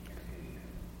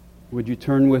Would you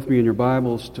turn with me in your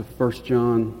Bibles to 1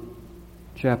 John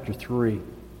chapter 3?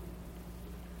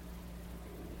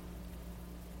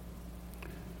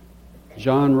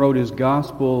 John wrote his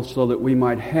gospel so that we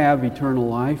might have eternal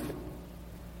life.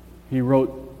 He wrote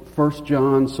 1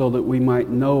 John so that we might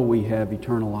know we have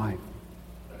eternal life.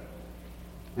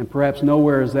 And perhaps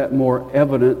nowhere is that more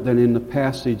evident than in the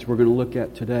passage we're going to look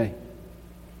at today.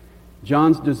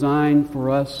 John's design for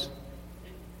us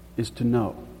is to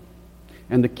know.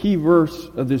 And the key verse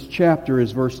of this chapter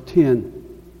is verse 10.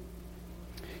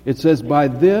 It says, "By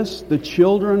this the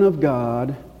children of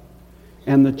God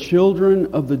and the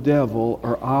children of the devil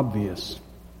are obvious.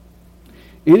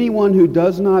 Anyone who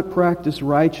does not practice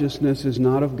righteousness is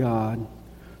not of God,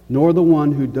 nor the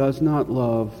one who does not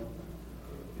love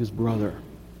his brother."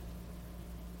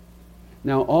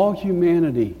 Now, all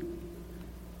humanity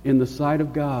in the sight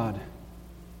of God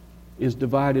is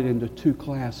divided into two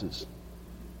classes.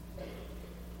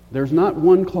 There's not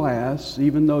one class,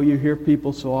 even though you hear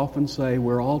people so often say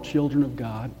we're all children of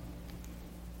God.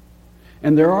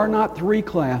 And there are not three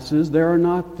classes. There are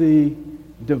not the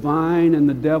divine and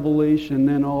the devilish and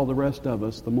then all the rest of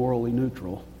us, the morally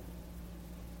neutral.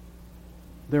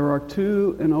 There are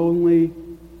two and only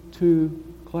two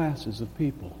classes of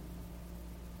people.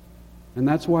 And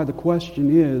that's why the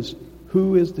question is,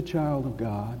 who is the child of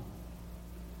God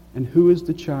and who is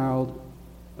the child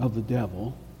of the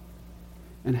devil?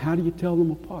 And how do you tell them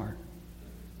apart?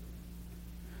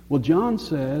 Well, John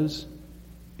says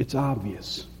it's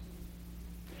obvious.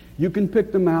 You can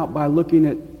pick them out by looking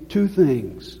at two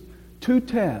things, two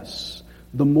tests.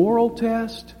 The moral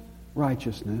test,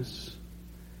 righteousness,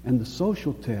 and the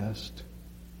social test,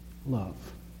 love.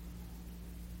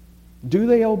 Do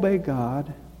they obey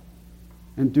God,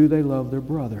 and do they love their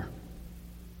brother?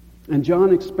 And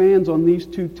John expands on these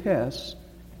two tests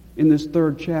in this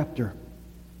third chapter.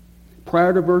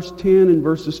 Prior to verse 10 and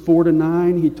verses 4 to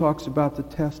 9, he talks about the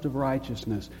test of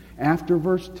righteousness. After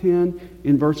verse 10,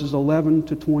 in verses 11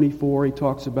 to 24, he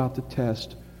talks about the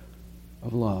test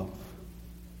of love.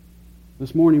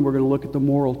 This morning we're going to look at the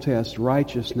moral test,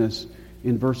 righteousness,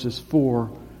 in verses 4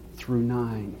 through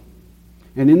 9.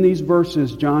 And in these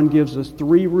verses, John gives us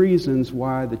three reasons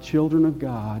why the children of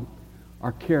God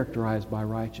are characterized by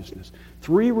righteousness.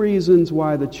 Three reasons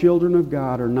why the children of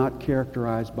God are not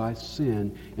characterized by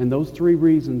sin. And those three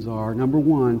reasons are, number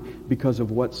one, because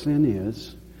of what sin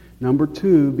is. Number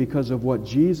two, because of what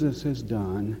Jesus has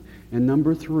done. And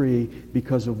number three,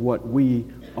 because of what we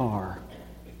are.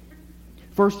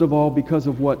 First of all, because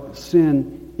of what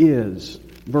sin is.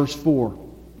 Verse 4.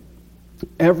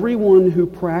 "Everyone who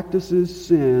practices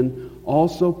sin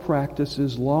also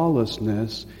practices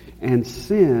lawlessness, and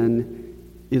sin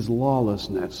is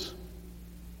lawlessness."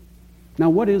 Now,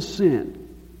 what is sin?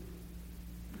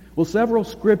 Well, several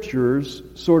scriptures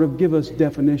sort of give us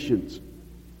definitions.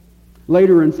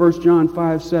 Later in 1 John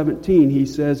 5:17, he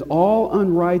says, "All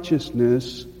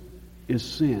unrighteousness is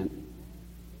sin."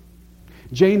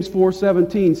 James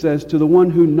 4:17 says, "To the one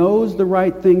who knows the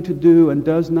right thing to do and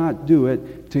does not do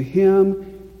it, to him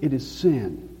it is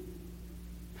sin."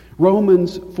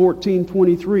 Romans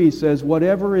 14:23 says,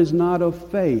 "Whatever is not of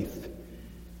faith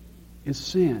is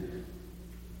sin."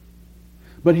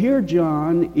 But here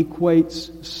John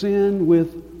equates sin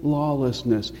with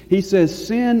lawlessness. He says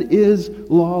sin is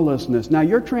lawlessness. Now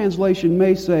your translation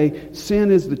may say sin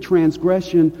is the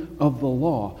transgression of the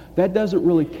law. That doesn't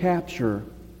really capture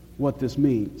what this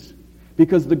means.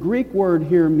 Because the Greek word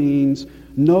here means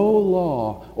no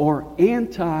law or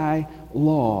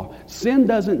anti-law. Sin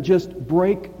doesn't just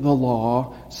break the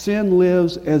law. Sin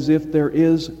lives as if there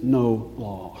is no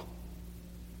law.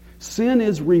 Sin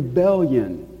is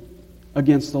rebellion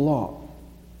against the law.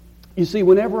 You see,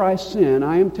 whenever I sin,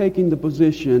 I am taking the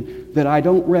position that I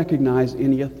don't recognize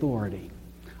any authority.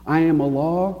 I am a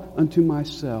law unto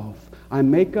myself. I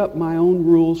make up my own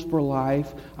rules for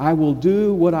life. I will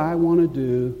do what I want to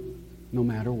do no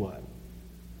matter what.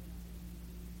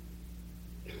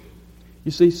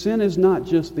 You see, sin is not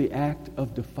just the act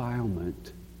of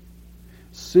defilement.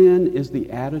 Sin is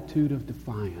the attitude of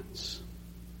defiance.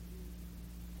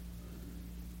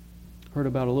 Heard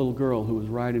about a little girl who was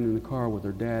riding in the car with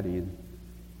her daddy, and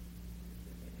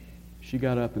she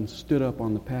got up and stood up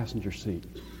on the passenger seat.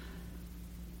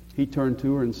 He turned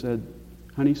to her and said,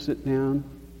 "Honey, sit down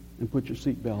and put your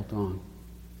seatbelt on."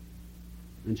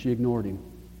 And she ignored him.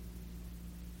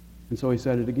 And so he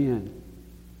said it again.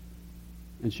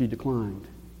 And she declined.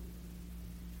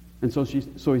 And so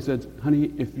he said,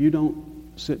 "Honey, if you don't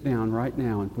sit down right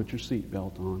now and put your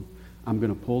seatbelt on, I'm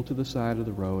going to pull to the side of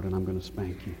the road and I'm going to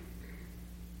spank you."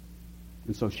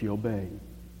 And so she obeyed.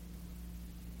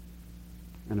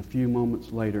 And a few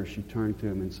moments later, she turned to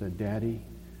him and said, "Daddy,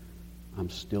 I'm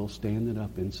still standing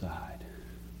up inside."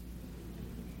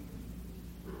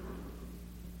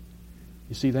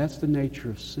 You see, that's the nature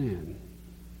of sin.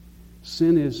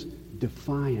 Sin is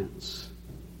defiance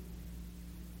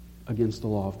against the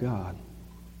law of God.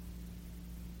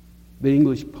 The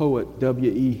English poet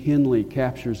W.E. Henley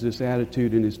captures this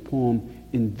attitude in his poem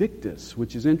Invictus,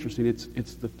 which is interesting.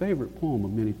 It's the favorite poem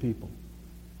of many people.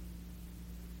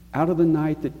 "Out of the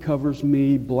night that covers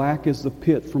me, black as the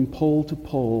pit from pole to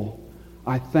pole,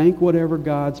 I thank whatever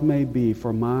gods may be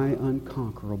for my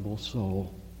unconquerable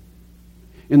soul.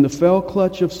 In the fell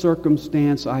clutch of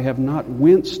circumstance, I have not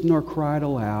winced nor cried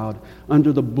aloud.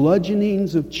 Under the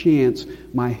bludgeonings of chance,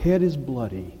 my head is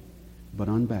bloody, but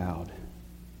unbowed.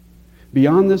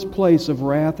 Beyond this place of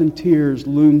wrath and tears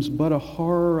looms but a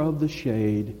horror of the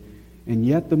shade, and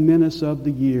yet the menace of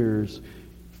the years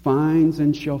finds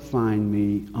and shall find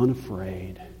me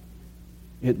unafraid.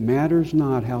 It matters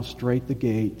not how strait the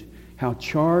gate, how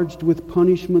charged with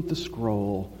punishment the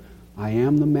scroll. I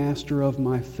am the master of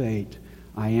my fate.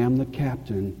 I am the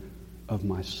captain of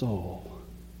my soul."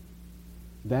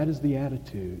 That is the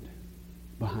attitude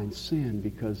behind sin,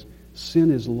 because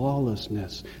sin is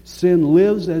lawlessness. Sin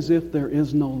lives as if there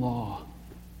is no law.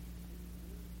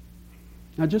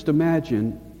 Now just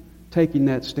imagine taking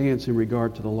that stance in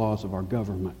regard to the laws of our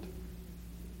government.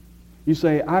 You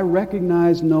say, "I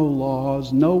recognize no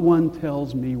laws. No one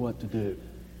tells me what to do."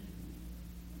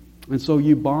 And so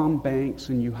you bomb banks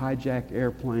and you hijack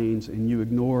airplanes and you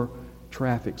ignore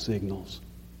traffic signals.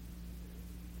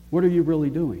 What are you really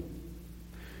doing?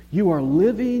 You are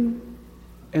living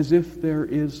as if there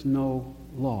is no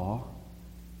law,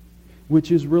 which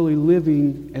is really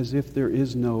living as if there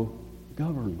is no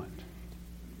government.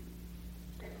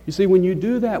 You see, when you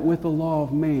do that with the law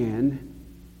of man,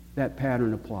 that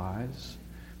pattern applies.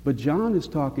 But John is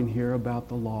talking here about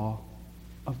the law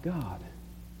of God.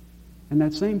 And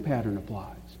that same pattern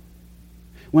applies.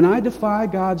 When I defy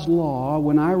God's law,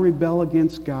 when I rebel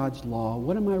against God's law,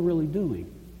 what am I really doing?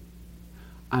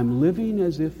 I'm living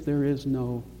as if there is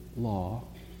no law,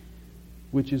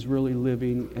 which is really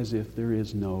living as if there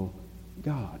is no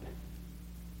God.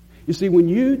 You see, when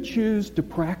you choose to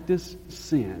practice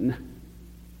sin,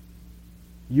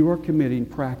 you are committing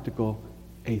practical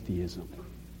atheism.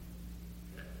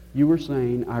 You are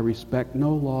saying, "I respect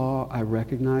no law, I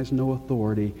recognize no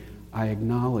authority, I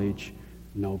acknowledge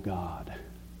no God."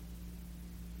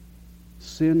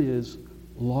 Sin is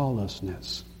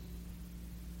lawlessness.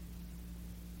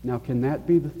 Now, can that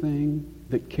be the thing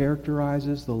that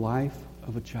characterizes the life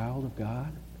of a child of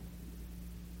God?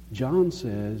 John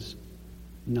says,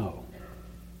 no.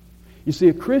 You see,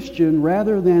 a Christian,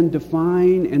 rather than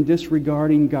defying and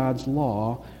disregarding God's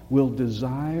law, will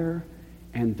desire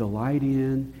and delight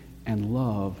in and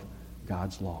love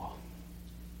God's law.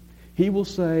 He will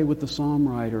say with the psalm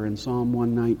writer in Psalm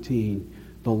 119,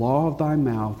 "The law of thy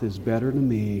mouth is better to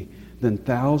me than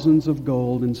thousands of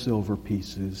gold and silver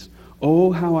pieces.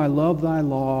 Oh, how I love thy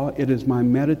law. It is my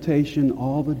meditation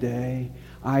all the day.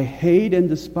 I hate and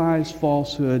despise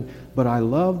falsehood, but I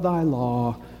love thy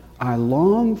law. I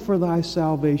long for thy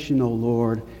salvation, O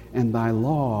Lord, and thy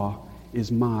law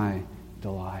is my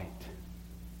delight."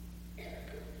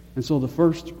 And so the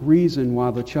first reason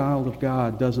why the child of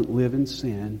God doesn't live in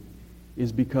sin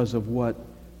is because of what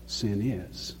sin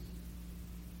is.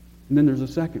 And then there's a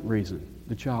second reason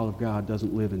the child of God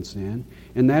doesn't live in sin,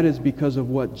 and that is because of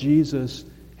what Jesus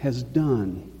has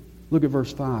done. Look at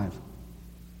verse 5.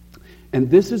 And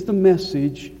this is the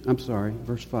message,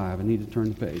 verse 5, I need to turn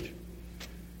the page.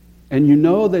 "And you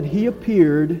know that he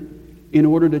appeared in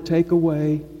order to take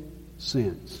away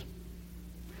sins."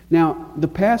 Now, the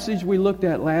passage we looked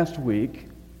at last week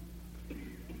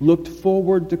looked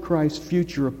forward to Christ's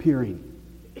future appearing.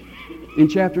 In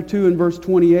chapter 2 and verse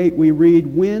 28, we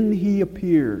read, "When he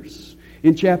appears."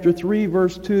 In chapter 3,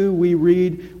 verse 2, we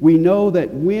read, "We know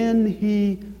that when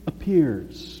he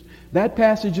appears." That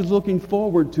passage is looking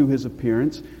forward to his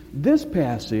appearance. This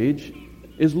passage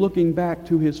is looking back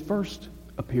to his first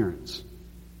appearance.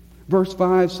 Verse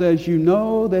 5 says, "You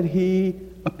know that he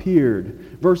appeared."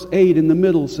 Verse 8 in the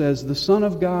middle says, "The Son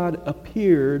of God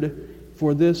appeared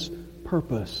for this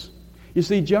purpose." You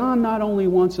see, John not only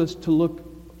wants us to look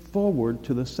forward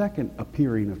to the second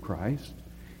appearing of Christ,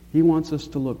 he wants us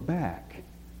to look back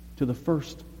to the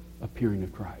first appearing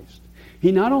of Christ.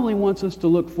 He not only wants us to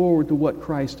look forward to what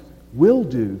Christ will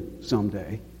do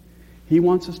someday, he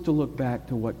wants us to look back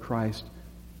to what Christ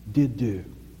did do.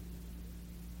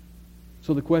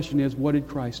 So the question is, what did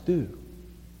Christ do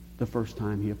the first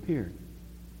time he appeared?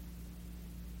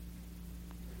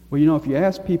 Well, if you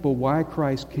ask people why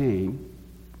Christ came,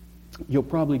 you'll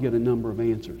probably get a number of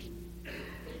answers.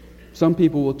 Some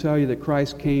people will tell you that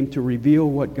Christ came to reveal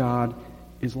what God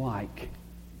is like.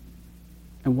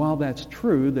 And while that's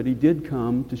true, that He did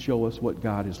come to show us what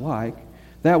God is like,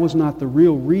 that was not the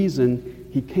real reason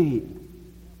He came.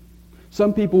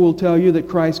 Some people will tell you that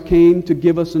Christ came to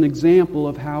give us an example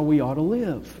of how we ought to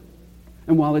live.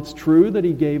 And while it's true that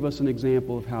He gave us an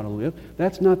example of how to live,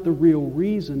 that's not the real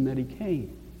reason that He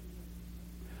came.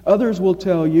 Others will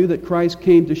tell you that Christ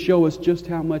came to show us just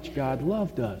how much God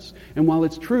loved us. And while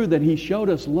it's true that He showed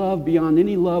us love beyond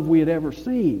any love we had ever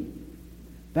seen,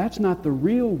 that's not the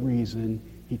real reason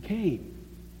He came.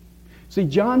 See,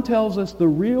 John tells us the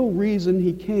real reason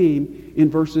He came in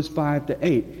verses 5 to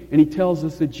 8. And he tells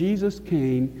us that Jesus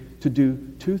came to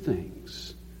do two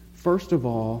things. First of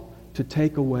all, to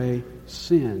take away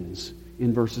sins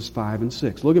in verses 5 and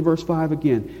 6. Look at verse 5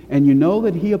 again. And you know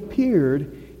that He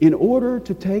appeared in order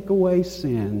to take away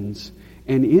sins,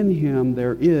 and in Him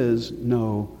there is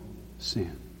no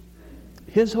sin.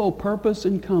 His whole purpose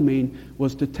in coming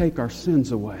was to take our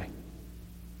sins away.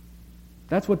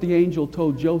 That's what the angel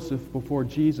told Joseph before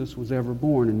Jesus was ever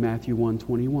born in Matthew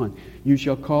 1:21. You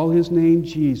shall call His name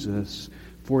Jesus,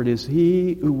 for it is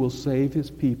He who will save His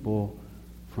people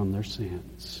from their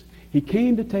sins. He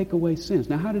came to take away sins.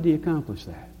 Now, how did He accomplish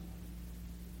that?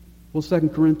 Well, 2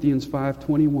 Corinthians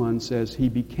 5:21 says He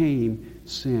became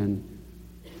sin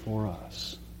for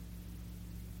us.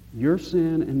 Your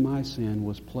sin and my sin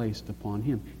was placed upon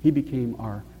Him. He became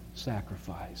our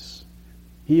sacrifice.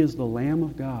 He is the Lamb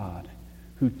of God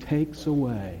who takes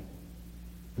away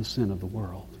the sin of the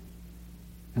world.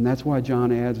 And that's why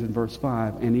John adds in verse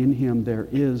 5, and in Him there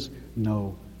is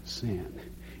no sin.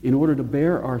 In order to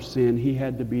bear our sin, He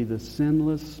had to be the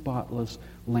sinless, spotless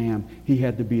Lamb. He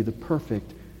had to be the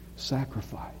perfect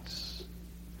sacrifice.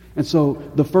 And so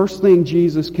the first thing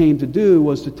Jesus came to do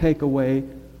was to take away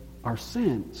our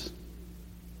sins.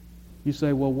 You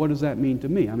say, well, what does that mean to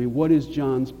me? I mean, what is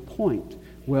John's point?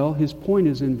 Well, his point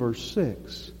is in verse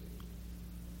 6.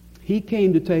 He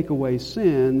came to take away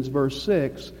sins, verse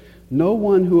 6, no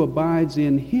one who abides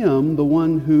in Him, the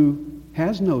one who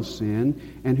has no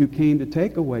sin and who came to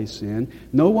take away sin,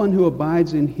 no one who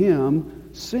abides in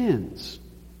Him sins.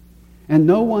 And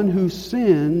no one who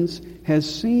sins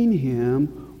has seen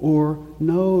Him or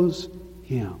knows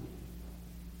Him.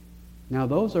 Now,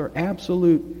 those are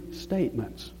absolute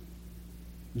statements.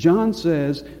 John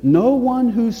says, no one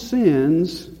who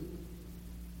sins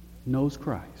knows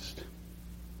Christ.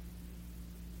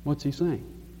 What's he saying?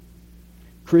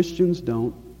 Christians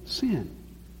don't sin.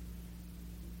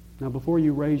 Now, before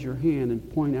you raise your hand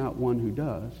and point out one who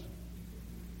does,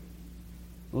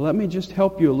 let me just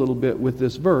help you a little bit with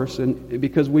this verse, and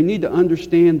because we need to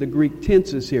understand the Greek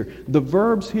tenses here. The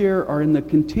verbs here are in the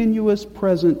continuous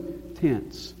present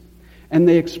tense, and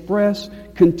they express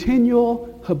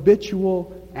continual,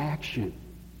 habitual action.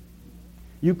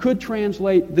 You could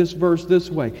translate this verse this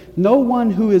way. No one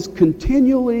who is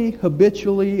continually,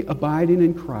 habitually abiding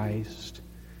in Christ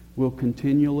will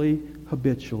continually,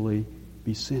 habitually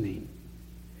be sinning.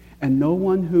 And no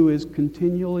one who is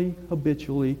continually,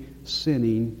 habitually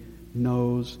sinning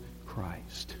knows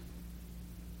Christ.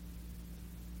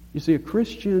 You see, a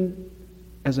Christian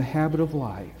as a habit of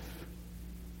life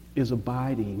is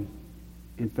abiding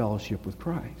in fellowship with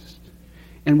Christ.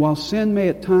 And while sin may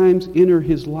at times enter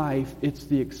his life, it's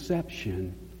the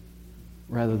exception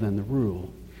rather than the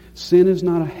rule. Sin is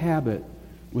not a habit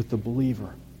with the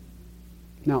believer.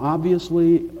 Now,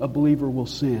 obviously, a believer will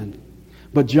sin.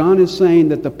 But John is saying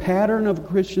that the pattern of a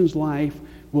Christian's life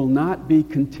will not be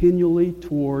continually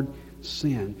toward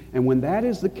sin. And when that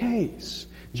is the case,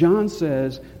 John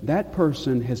says that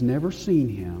person has never seen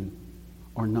Him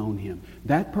or known Him.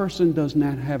 That person does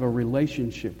not have a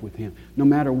relationship with Him. No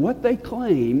matter what they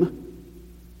claim,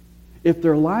 if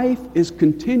their life is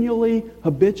continually,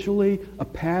 habitually a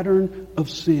pattern of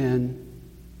sin,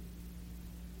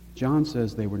 John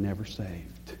says they were never saved.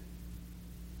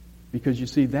 Because you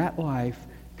see, that life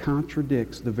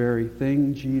contradicts the very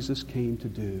thing Jesus came to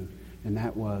do, and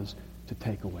that was to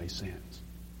take away sins.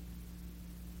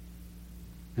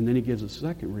 And then he gives a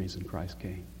second reason Christ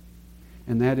came.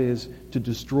 And that is to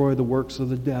destroy the works of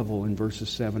the devil in verses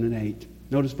 7 and 8.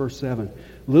 Notice verse 7.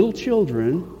 Little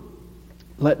children,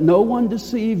 let no one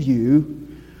deceive you.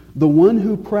 The one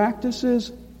who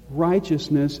practices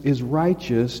righteousness is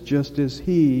righteous just as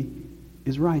he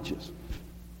is righteous.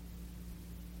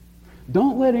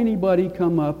 Don't let anybody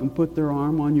come up and put their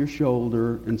arm on your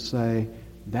shoulder and say,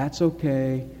 that's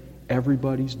okay,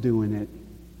 everybody's doing it.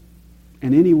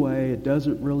 And anyway, it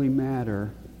doesn't really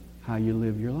matter how you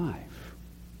live your life.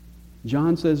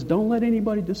 John says, don't let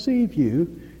anybody deceive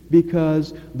you.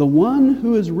 Because the one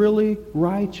who is really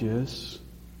righteous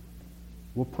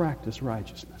will practice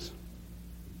righteousness.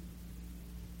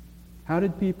 How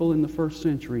did people in the first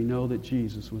century know that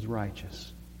Jesus was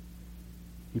righteous?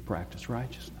 He practiced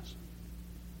righteousness.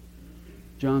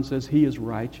 John says he is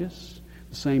righteous.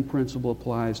 The same principle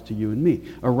applies to you and me.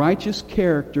 A righteous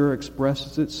character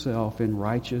expresses itself in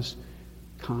righteous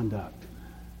conduct.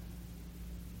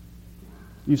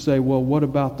 You say, well, what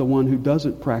about the one who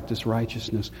doesn't practice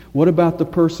righteousness? What about the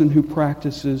person who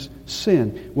practices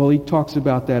sin? Well, he talks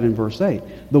about that in verse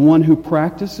 8. The one who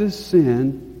practices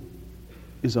sin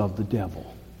is of the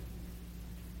devil.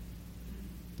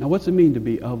 Now, what's it mean to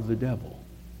be of the devil?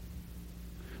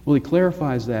 Well, he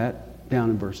clarifies that down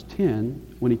in verse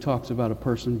 10 when he talks about a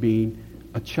person being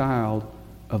a child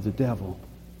of the devil.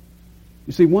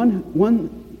 You see,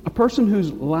 a person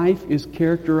whose life is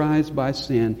characterized by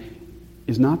sin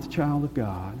is not the child of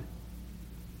God.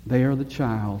 They are the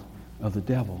child of the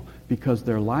devil because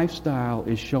their lifestyle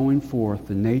is showing forth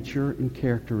the nature and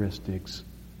characteristics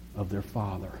of their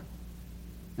father.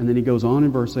 And then he goes on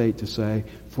in verse 8 to say,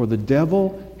 for the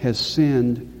devil has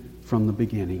sinned from the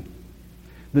beginning.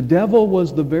 The devil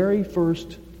was the very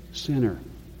first sinner.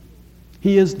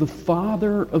 He is the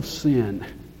father of sin.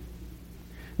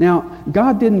 Now,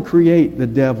 God didn't create the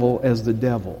devil as the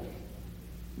devil.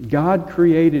 God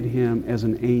created him as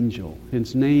an angel.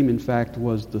 His name, in fact,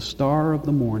 was the star of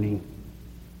the morning.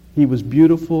 He was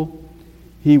beautiful.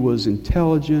 He was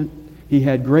intelligent. He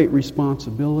had great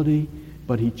responsibility,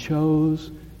 but he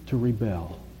chose to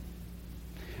rebel.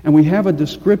 And we have a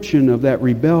description of that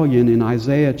rebellion in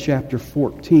Isaiah chapter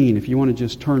 14. If you want to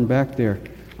just turn back there.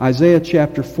 Isaiah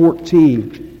chapter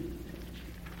 14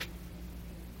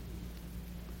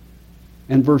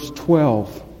 and verse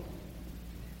 12.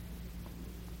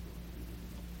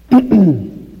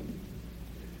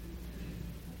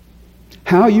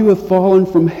 How you have fallen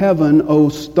from heaven, O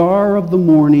star of the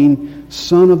morning,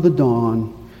 son of the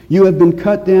dawn. You have been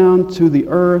cut down to the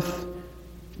earth,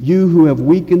 you who have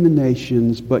weakened the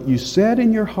nations. But you said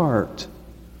in your heart,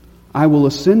 I will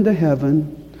ascend to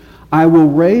heaven. I will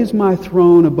raise my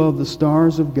throne above the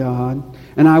stars of God,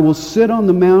 and I will sit on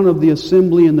the mount of the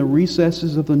assembly in the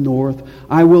recesses of the north.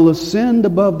 I will ascend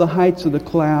above the heights of the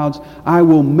clouds. I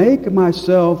will make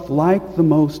myself like the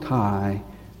Most High.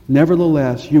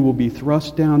 Nevertheless, you will be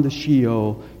thrust down to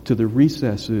Sheol, to the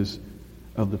recesses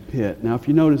of the pit. Now, if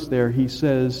you notice there, he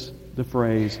says the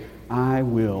phrase, I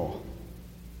will,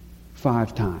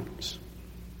 5 times.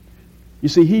 You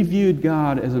see, he viewed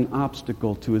God as an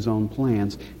obstacle to his own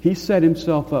plans. He set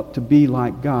himself up to be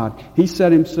like God. He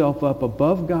set himself up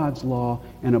above God's law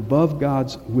and above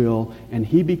God's will, and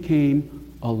he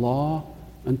became a law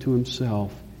unto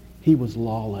himself. He was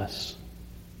lawless.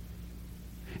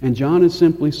 And John is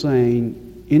simply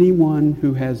saying, anyone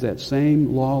who has that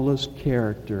same lawless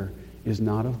character is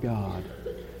not of God,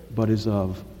 but is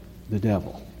of the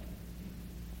devil.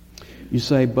 You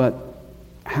say, but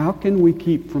how can we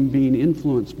keep from being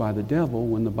influenced by the devil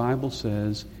when the Bible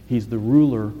says he's the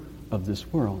ruler of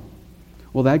this world?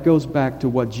 Well, that goes back to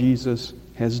what Jesus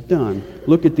has done.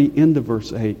 Look at the end of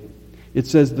verse 8. It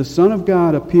says, the Son of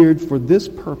God appeared for this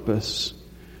purpose,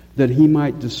 that he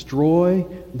might destroy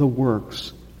the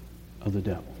works of the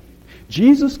devil.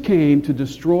 Jesus came to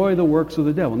destroy the works of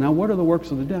the devil. Now, what are the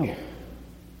works of the devil?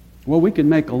 Well, we could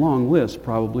make a long list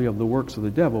probably of the works of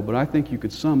the devil, but I think you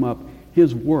could sum up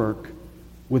his work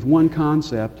with one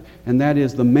concept, and that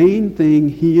is the main thing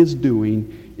he is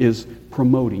doing is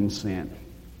promoting sin.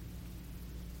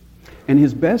 And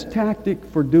his best tactic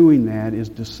for doing that is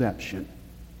deception.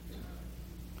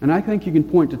 And I think you can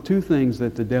point to 2 things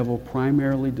that the devil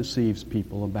primarily deceives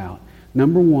people about.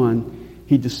 Number 1,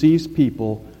 he deceives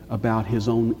people about his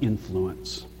own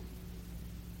influence.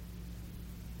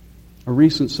 A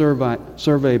recent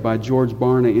survey by George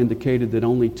Barna indicated that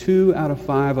only 2 out of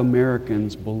 5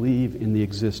 Americans believe in the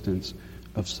existence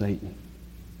of Satan.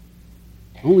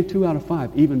 Only 2 out of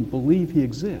 5 even believe he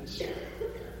exists.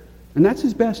 And that's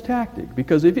his best tactic,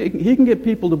 because if he can get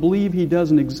people to believe he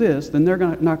doesn't exist, then they're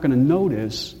not going to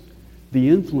notice the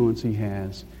influence he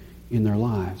has in their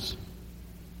lives.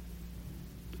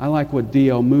 I like what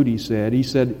D.L. Moody said. He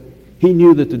said he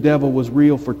knew that the devil was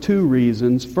real for 2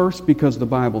 reasons. First, because the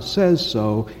Bible says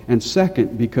so, and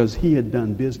second, because he had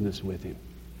done business with him.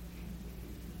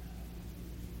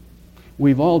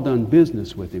 We've all done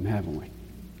business with him, haven't we?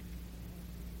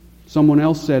 Someone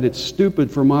else said it's stupid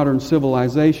for modern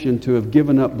civilization to have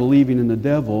given up believing in the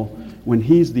devil when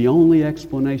he's the only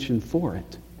explanation for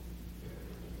it.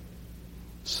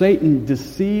 Satan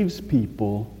deceives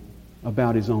people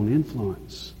about his own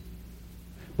influence.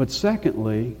 But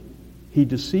secondly, he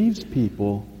deceives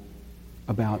people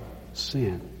about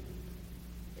sin.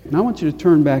 And I want you to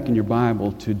turn back in your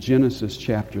Bible to Genesis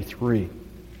chapter 3.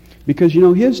 Because,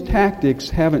 his tactics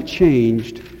haven't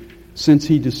changed since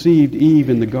he deceived Eve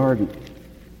in the garden.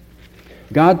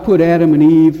 God put Adam and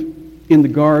Eve in the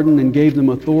garden and gave them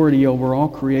authority over all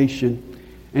creation.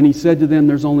 And he said to them,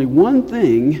 there's only one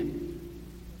thing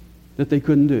that they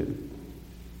couldn't do.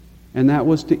 And that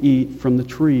was to eat from the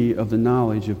tree of the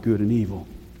knowledge of good and evil.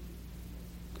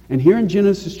 And here in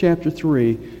Genesis chapter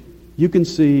 3, you can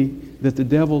see that the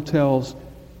devil tells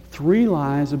 3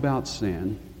 lies about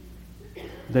sin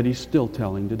that he's still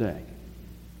telling today.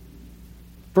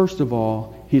 First of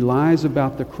all, he lies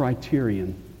about the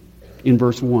criterion in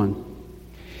verse 1.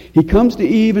 He comes to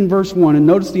Eve in verse 1, and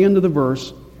notice the end of the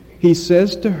verse. He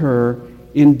says to her,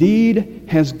 indeed,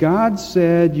 has God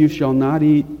said you shall not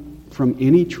eat from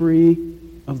any tree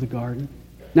of the garden?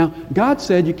 Now, God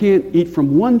said you can't eat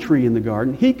from one tree in the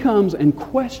garden. He comes and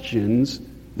questions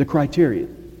the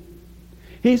criterion.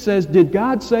 He says, did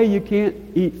God say you can't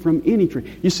eat from any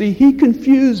tree? You see, he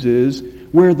confuses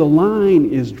where the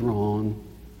line is drawn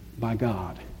by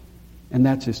God. And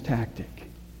that's his tactic.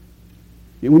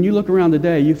 And when you look around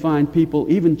today, you find people,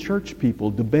 even church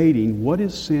people, debating what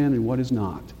is sin and what is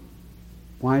not.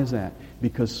 Why is that?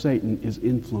 Because Satan is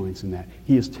influencing that.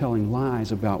 He is telling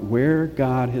lies about where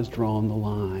God has drawn the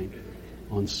line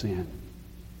on sin.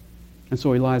 And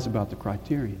so he lies about the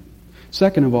criterion.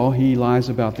 Second of all, he lies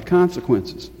about the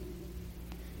consequences.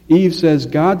 Eve says,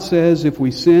 God says if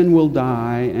we sin, we'll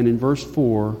die. And in verse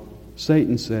 4,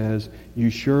 Satan says, you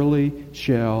surely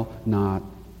shall not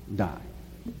die.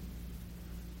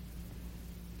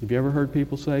 Have you ever heard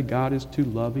people say God is too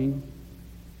loving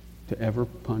to ever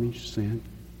punish sin?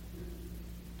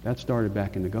 That started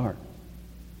back in the garden.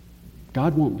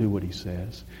 God won't do what he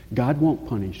says. God won't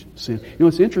punish sin.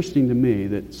 It's interesting to me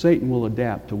that Satan will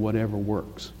adapt to whatever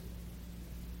works.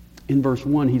 In verse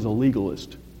 1, he's a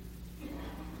legalist.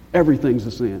 Everything's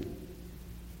a sin.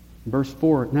 In verse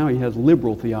 4, now he has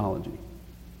liberal theology.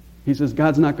 He says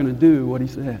God's not going to do what he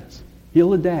says.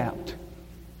 He'll adapt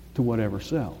to whatever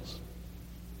sells.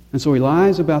 And so he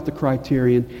lies about the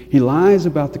criterion, he lies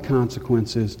about the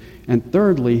consequences, and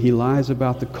thirdly, he lies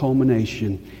about the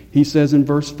culmination. He says in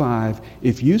verse 5,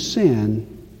 if you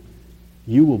sin,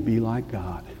 you will be like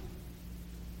God.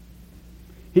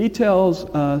 He tells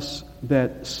us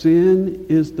that sin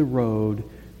is the road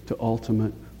to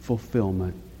ultimate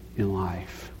fulfillment in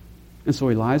life. And so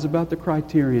he lies about the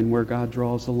criterion where God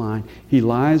draws the line. He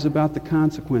lies about the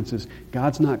consequences.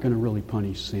 God's not going to really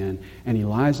punish sin. And he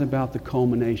lies about the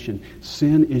culmination.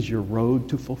 Sin is your road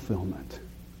to fulfillment.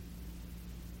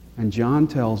 And John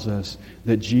tells us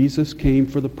that Jesus came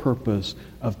for the purpose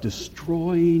of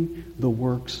destroying the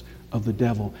works of the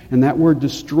devil. And that word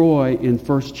destroy in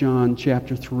 1 John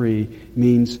chapter 3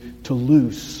 means to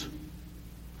loose.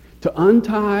 To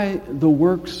untie the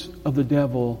works of the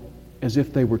devil as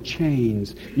if they were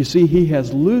chains. You see, he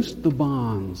has loosed the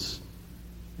bonds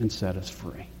and set us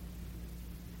free.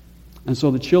 And so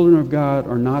the children of God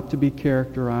are not to be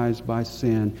characterized by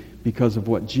sin because of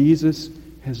what Jesus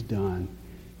has done.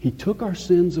 He took our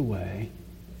sins away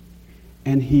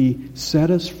and he set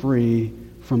us free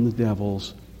from the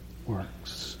devil's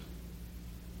works.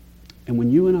 And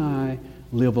when you and I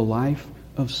live a life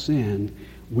of sin,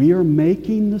 we are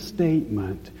making the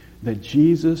statement that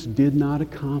Jesus did not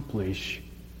accomplish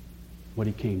what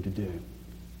he came to do.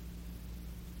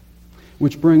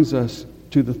 Which brings us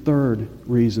to the third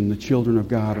reason the children of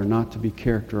God are not to be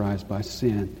characterized by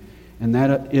sin. And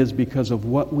that is because of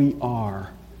what we are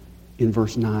in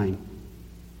verse 9.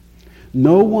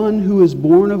 No one who is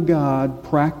born of God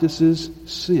practices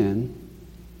sin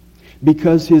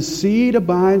because his seed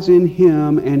abides in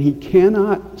him and he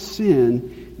cannot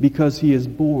sin because he is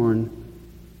born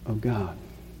of God.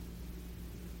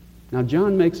 Now,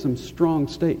 John makes some strong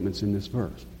statements in this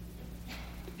verse.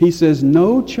 He says,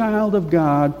 no child of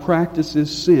God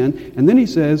practices sin. And then he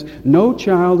says, no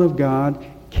child of God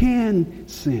can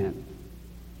sin.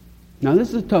 Now, this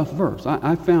is a tough verse.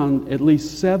 I found at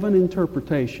least 7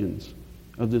 interpretations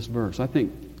of this verse. I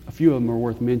think a few of them are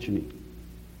worth mentioning.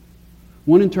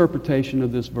 One interpretation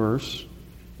of this verse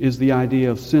is the idea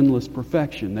of sinless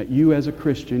perfection, that you as a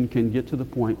Christian can get to the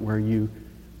point where you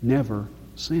never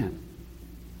sin.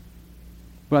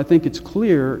 But I think it's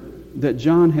clear that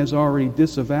John has already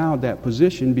disavowed that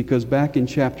position because back in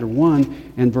chapter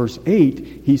 1 and verse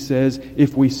 8, he says,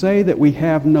 if we say that we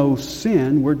have no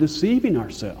sin, we're deceiving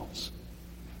ourselves.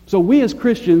 So we as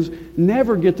Christians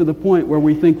never get to the point where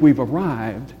we think we've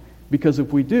arrived, because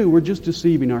if we do, we're just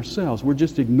deceiving ourselves. We're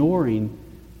just ignoring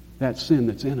that sin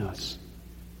that's in us.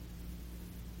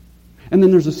 And then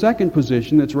there's a second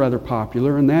position that's rather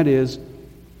popular, and that is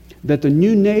that the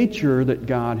new nature that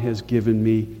God has given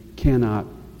me cannot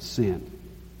sin.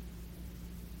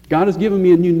 God has given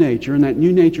me a new nature, and that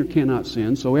new nature cannot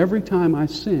sin. So every time I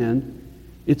sin,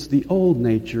 it's the old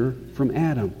nature from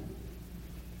Adam.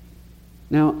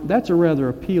 Now, that's a rather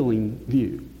appealing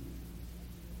view.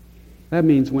 That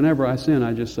means whenever I sin,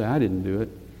 I just say, I didn't do it.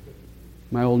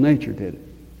 My old nature did it.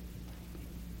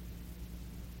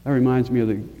 That reminds me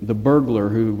of the burglar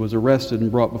who was arrested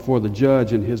and brought before the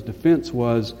judge, and his defense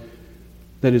was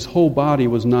that his whole body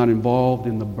was not involved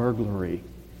in the burglary.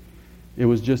 It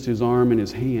was just his arm and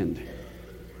his hand.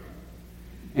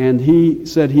 And he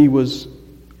said he was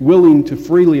willing to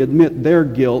freely admit their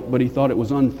guilt, but he thought it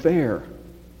was unfair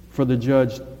for the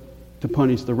judge to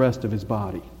punish the rest of his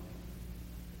body.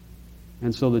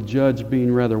 And so the judge,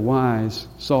 being rather wise,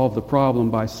 solved the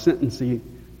problem by sentencing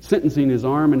his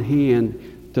arm and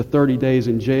hand to 30 days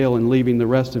in jail and leaving the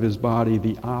rest of his body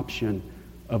the option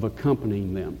of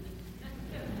accompanying them.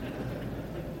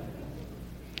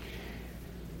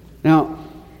 Now,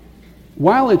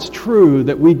 while it's true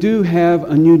that we do have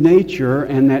a new nature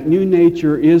and that new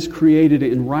nature is created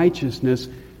in righteousness,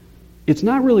 it's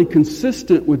not really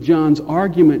consistent with John's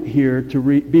argument here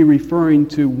to be referring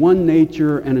to one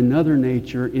nature and another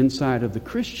nature inside of the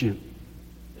Christian.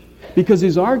 Because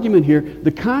his argument here,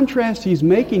 the contrast he's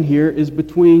making here is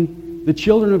between the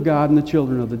children of God and the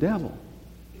children of the devil.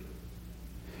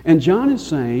 And John is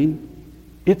saying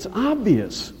it's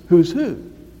obvious who's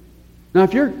who. Now,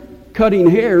 if you're cutting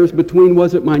hairs between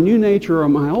was it my new nature or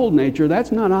my old nature,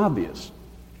 that's not obvious.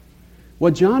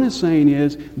 What John is saying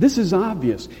is, this is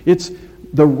obvious. It's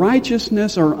the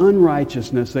righteousness or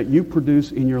unrighteousness that you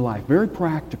produce in your life. Very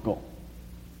practical,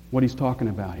 what he's talking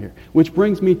about here. Which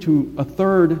brings me to a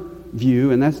third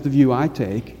view, and that's the view I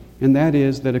take, and that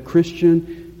is that a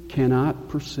Christian cannot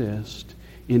persist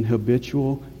in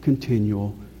habitual,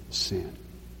 continual sin.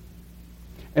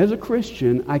 As a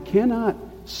Christian, I cannot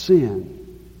sin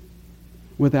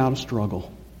without a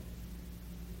struggle.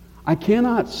 I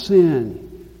cannot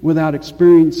sin without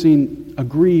experiencing a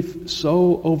grief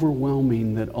so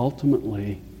overwhelming that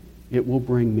ultimately it will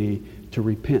bring me to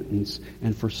repentance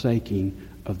and forsaking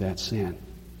of that sin.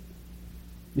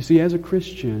 You see, as a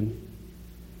Christian,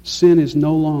 sin is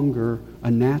no longer a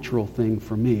natural thing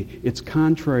for me. It's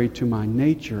contrary to my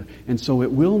nature, and so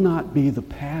it will not be the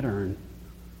pattern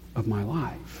of my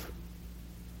life.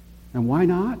 And why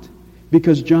not?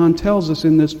 Because John tells us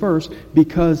in this verse,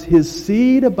 because his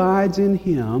seed abides in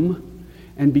him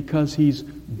and because he's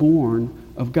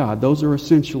born of God. Those are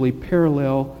essentially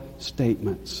parallel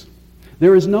statements.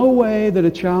 There is no way that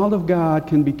a child of God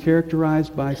can be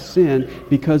characterized by sin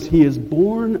because he is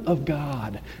born of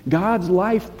God. God's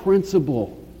life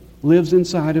principle lives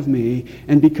inside of me,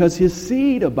 and because his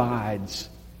seed abides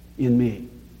in me.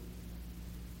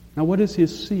 Now, what is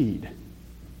his seed?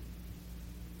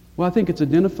 Well, I think it's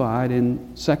identified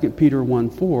in 2 Peter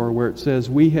 1:4, where it says,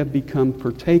 we have become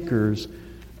partakers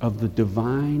of the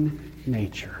divine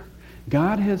nature.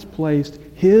 God has placed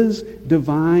his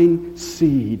divine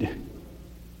seed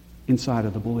inside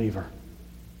of the believer.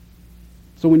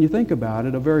 So when you think about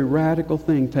it, a very radical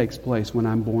thing takes place when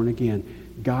I'm born again.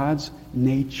 God's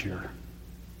nature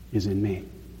is in me.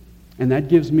 And that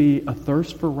gives me a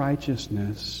thirst for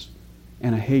righteousness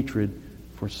and a hatred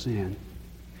for sin.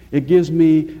 It gives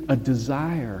me a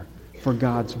desire for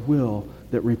God's will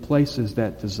that replaces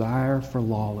that desire for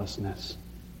lawlessness.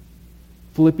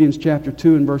 Philippians chapter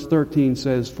 2 and verse 13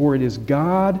 says, for it is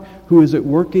God who is at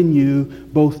work in you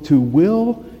both to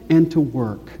will and to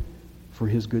work for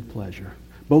his good pleasure.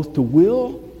 Both to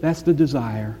will, that's the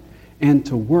desire, and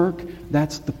to work,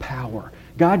 that's the power.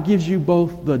 God gives you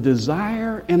both the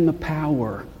desire and the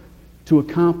power to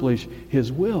accomplish his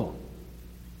will.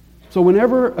 So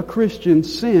whenever a Christian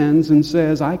sins and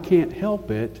says, I can't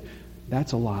help it,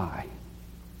 that's a lie.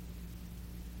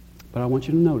 But I want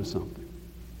you to notice something.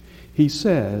 He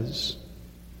says,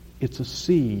 it's a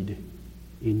seed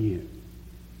in you.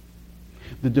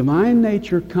 The divine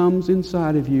nature comes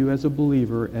inside of you as a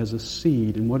believer as a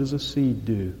seed. And what does a seed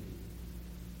do?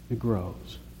 It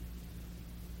grows.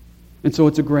 And so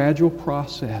it's a gradual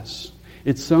process.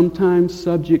 It's sometimes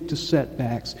subject to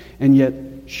setbacks, and yet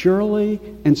surely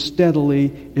and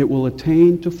steadily it will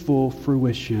attain to full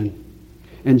fruition.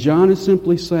 And John is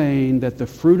simply saying that the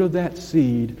fruit of that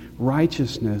seed,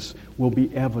 righteousness, will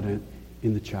be evident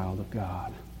in the child of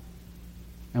God.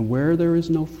 And where there is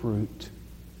no fruit,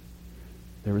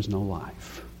 there is no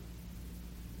life.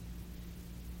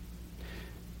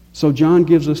 So John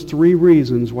gives us 3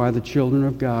 reasons why the children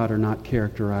of God are not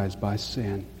characterized by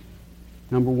sin.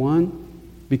 Number 1,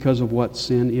 because of what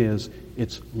sin is.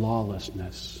 it's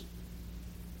lawlessness.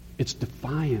 It's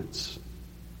defiance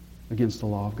against the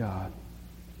law of God.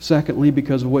 Secondly,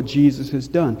 because of what Jesus has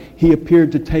done. He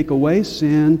appeared to take away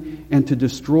sin and to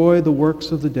destroy the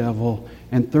works of the devil.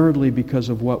 And thirdly, because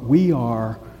of what we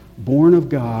are, born of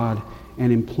God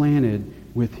and implanted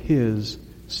with His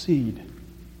seed.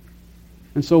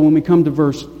 And so when we come to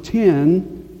verse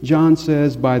 10, John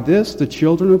says, "By this the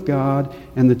children of God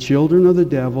and the children of the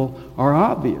devil are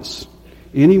obvious.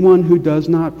 Anyone who does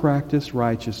not practice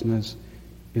righteousness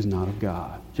is not of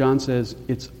God." John says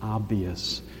it's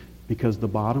obvious because the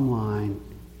bottom line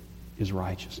is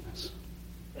righteousness.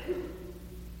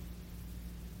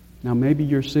 Now maybe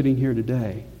you're sitting here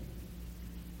today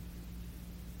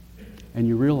and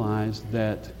you realize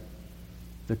that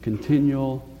the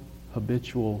continual,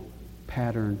 habitual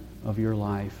pattern of your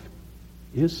life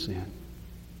is sin.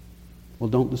 Well,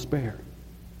 don't despair,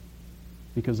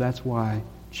 because that's why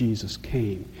Jesus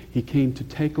came. He came to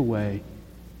take away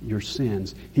your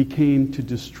sins. He came to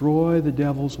destroy the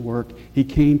devil's work. He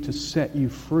came to set you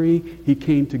free. He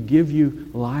came to give you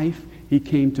life. He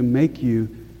came to make you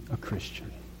a Christian.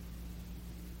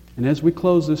 And as we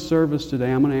close this service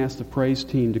today, I'm going to ask the praise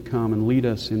team to come and lead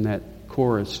us in that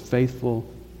chorus, "Faithful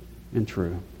and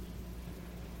True."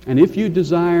 And if you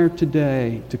desire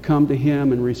today to come to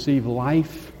Him and receive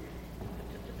life,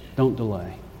 don't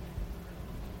delay.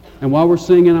 And while we're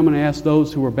singing, I'm going to ask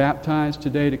those who were baptized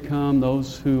today to come,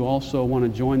 those who also want to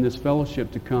join this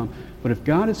fellowship to come. But if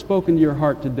God has spoken to your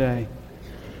heart today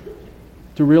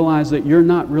to realize that you're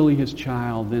not really His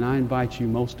child, then I invite you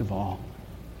most of all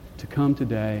to come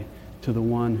today to the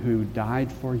one who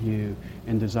died for you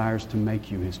and desires to make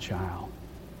you His child.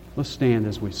 Let's stand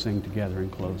as we sing together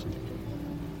in closing.